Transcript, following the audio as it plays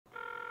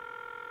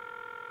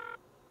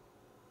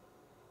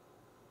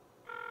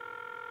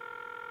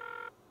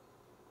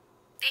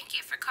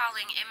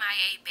calling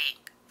MIA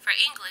Bank. For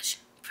English,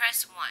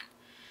 press 1.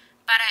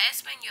 Para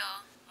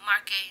español,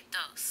 marque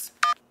dos.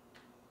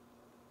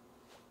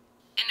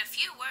 In a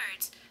few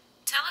words,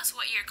 tell us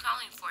what you're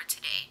calling for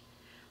today.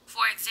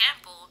 For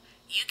example,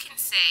 you can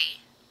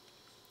say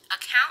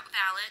account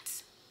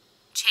balance,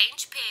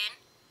 change PIN,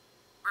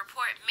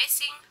 report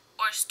missing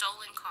or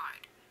stolen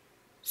card.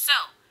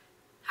 So,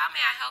 how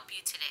may I help you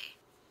today?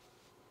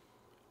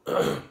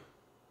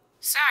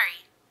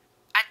 Sorry,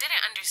 I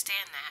didn't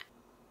understand that.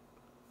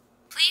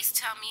 Please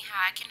tell me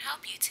how I can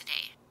help you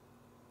today.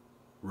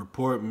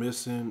 Report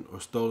missing or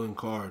stolen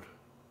card.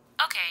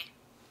 Okay,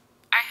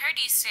 I heard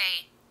you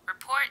say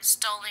report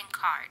stolen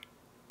card.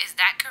 Is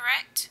that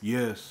correct?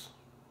 Yes.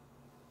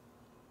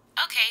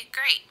 Okay,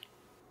 great.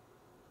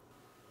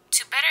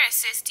 To better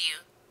assist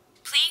you,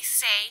 please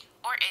say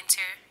or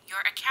enter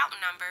your account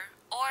number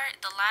or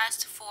the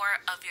last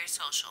 4 of your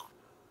social.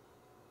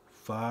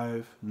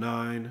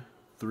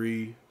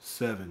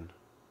 5937.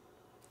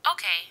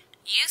 Okay,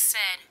 you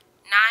said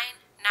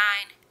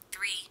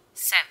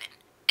 9937.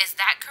 Is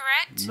that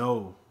correct?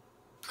 No.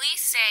 Please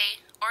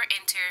say or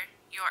enter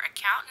your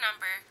account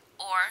number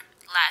or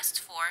last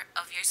 4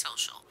 of your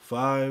social.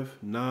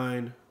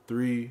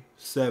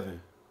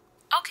 5937.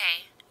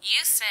 Okay,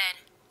 you said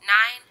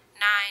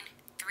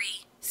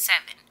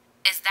 9937.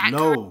 Is that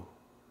correct? No.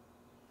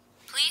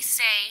 Please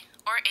say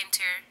or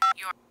enter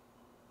your...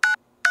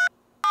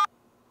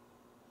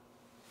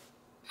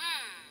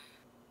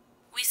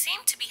 We seem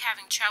to be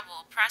having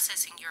trouble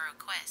processing your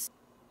request.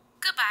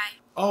 Goodbye.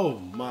 Oh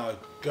my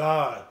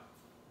God.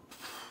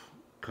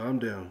 Calm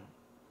down.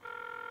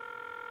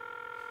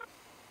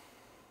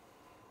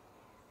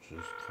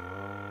 Just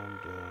calm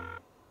down.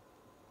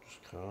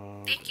 Just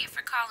calm Thank down. you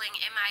for calling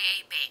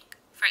MIA Bank.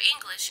 For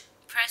English,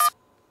 press...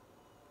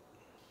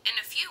 In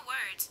a few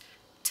words,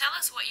 tell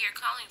us what you're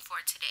calling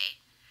for today.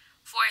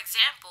 For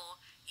example,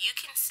 you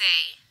can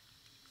say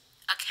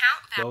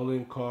account balance.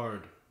 Stolen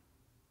card.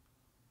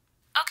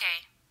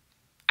 Okay,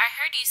 I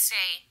heard you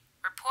say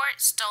report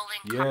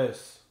stolen card.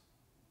 Yes.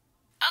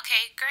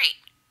 Okay, great.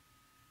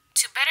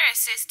 To better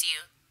assist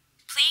you,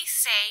 please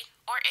say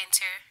or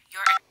enter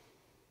your...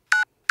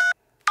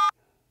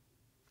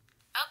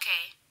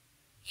 Okay,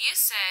 you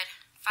said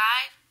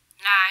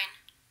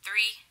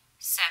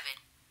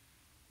 5937.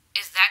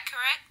 Is that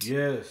correct?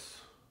 Yes.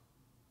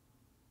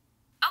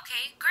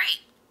 Okay,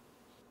 great.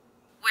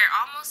 We're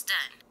almost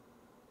done.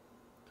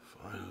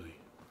 Finally.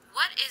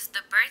 What is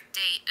the birth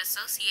date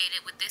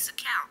associated with this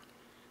account?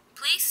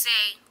 Please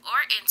say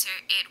or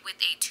enter it with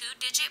a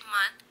 2-digit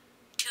month,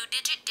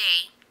 2-digit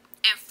day,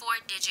 and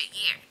 4-digit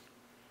year.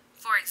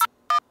 For example...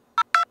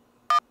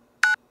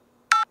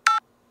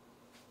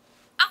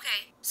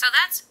 Okay, so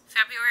that's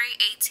February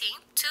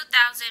 18th,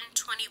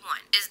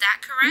 2021. Is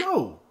that correct?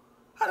 No.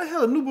 How the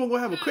hell a newborn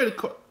gonna have a credit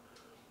card?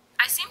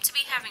 I seem to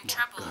be having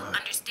trouble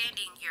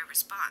understanding your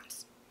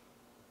response.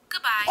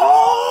 Goodbye.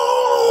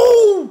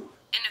 Oh!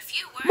 In a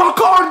few words, My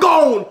card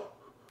gone!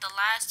 the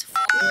last 4.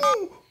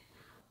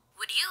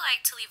 Would you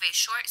like to leave a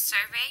short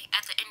survey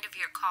at the end of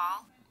your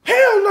call?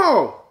 Hell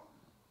no!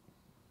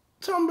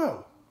 Talking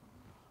about.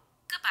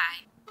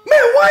 Goodbye.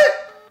 Man, what?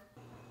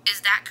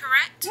 Is that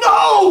correct?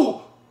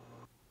 No!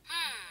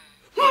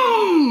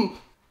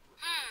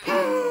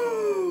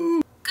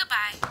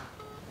 Goodbye.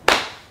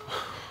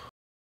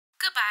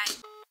 Goodbye.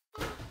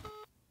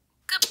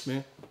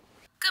 Man.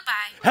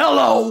 Goodbye.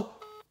 Hello!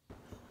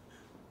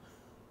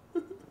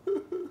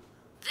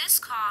 This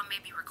call may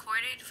be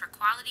recorded for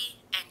quality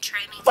and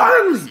training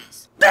Finally!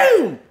 purposes.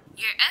 Damn!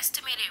 Your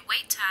estimated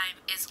wait time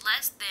is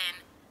less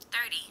than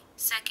 30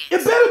 seconds.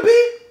 It better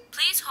be!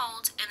 Please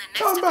hold, and the next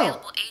Talking about.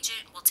 available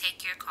agent will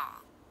take your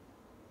call.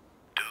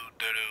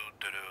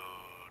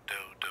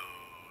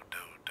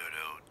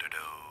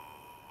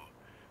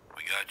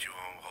 We got you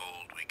on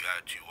hold. We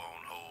got you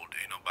on hold.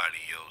 Ain't nobody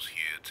else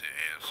here to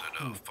answer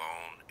the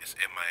phone. It's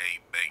MIA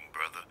Bank,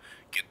 brother.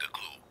 Get the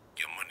clue.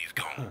 Your money's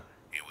gone.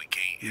 And we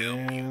can't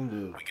help you.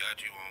 Man, We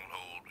got you on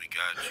hold. We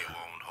got you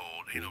on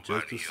hold. Ain't It's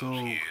nobody just a else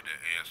song. here to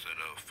answer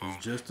the phone.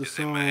 It's just a It's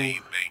song.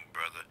 MIA Bank,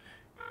 brother.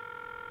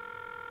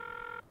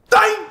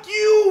 Thank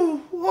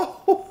you!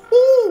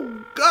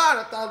 Oh, God,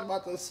 I thought I was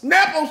about to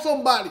snap on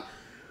somebody.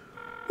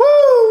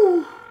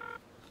 Woo!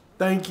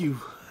 Thank you.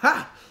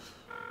 Ha!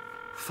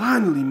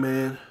 Finally,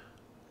 man.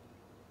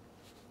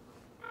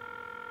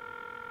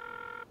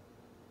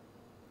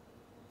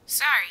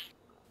 Sorry,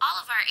 all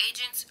of our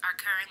agents are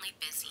currently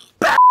busy.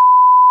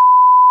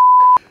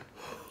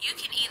 You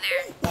can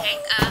either hang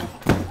up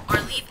or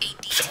leave a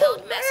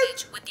detailed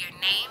message with your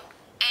name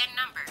and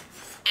number,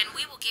 and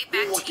we will get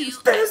back to you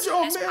as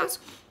soon as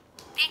possible.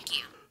 Thank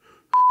you.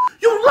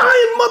 You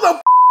lying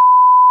mother.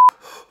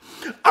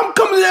 I'm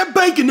coming to that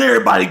bank and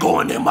everybody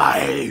going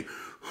MIA.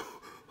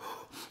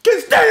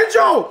 Can't stand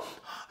y'all.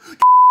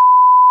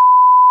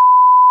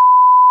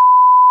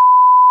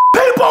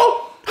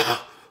 People.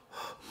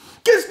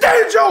 Can't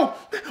stand y'all.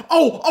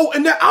 Oh,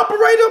 and that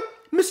operator,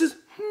 Mrs.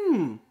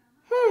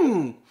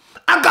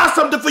 I got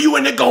something for you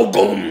and it go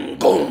boom,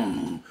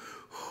 boom.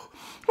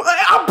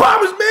 I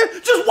promise,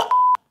 man. Just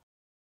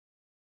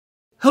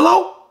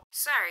Hello?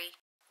 Sorry,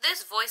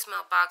 this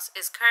voicemail box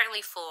is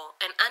currently full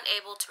and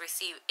unable to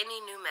receive any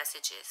new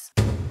messages.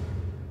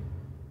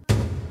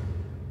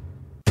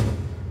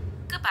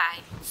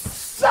 Goodbye.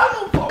 Son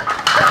of a...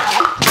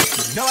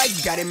 No, I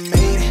got it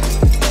made.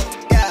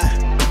 Yeah,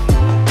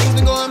 things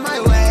been going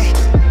my way.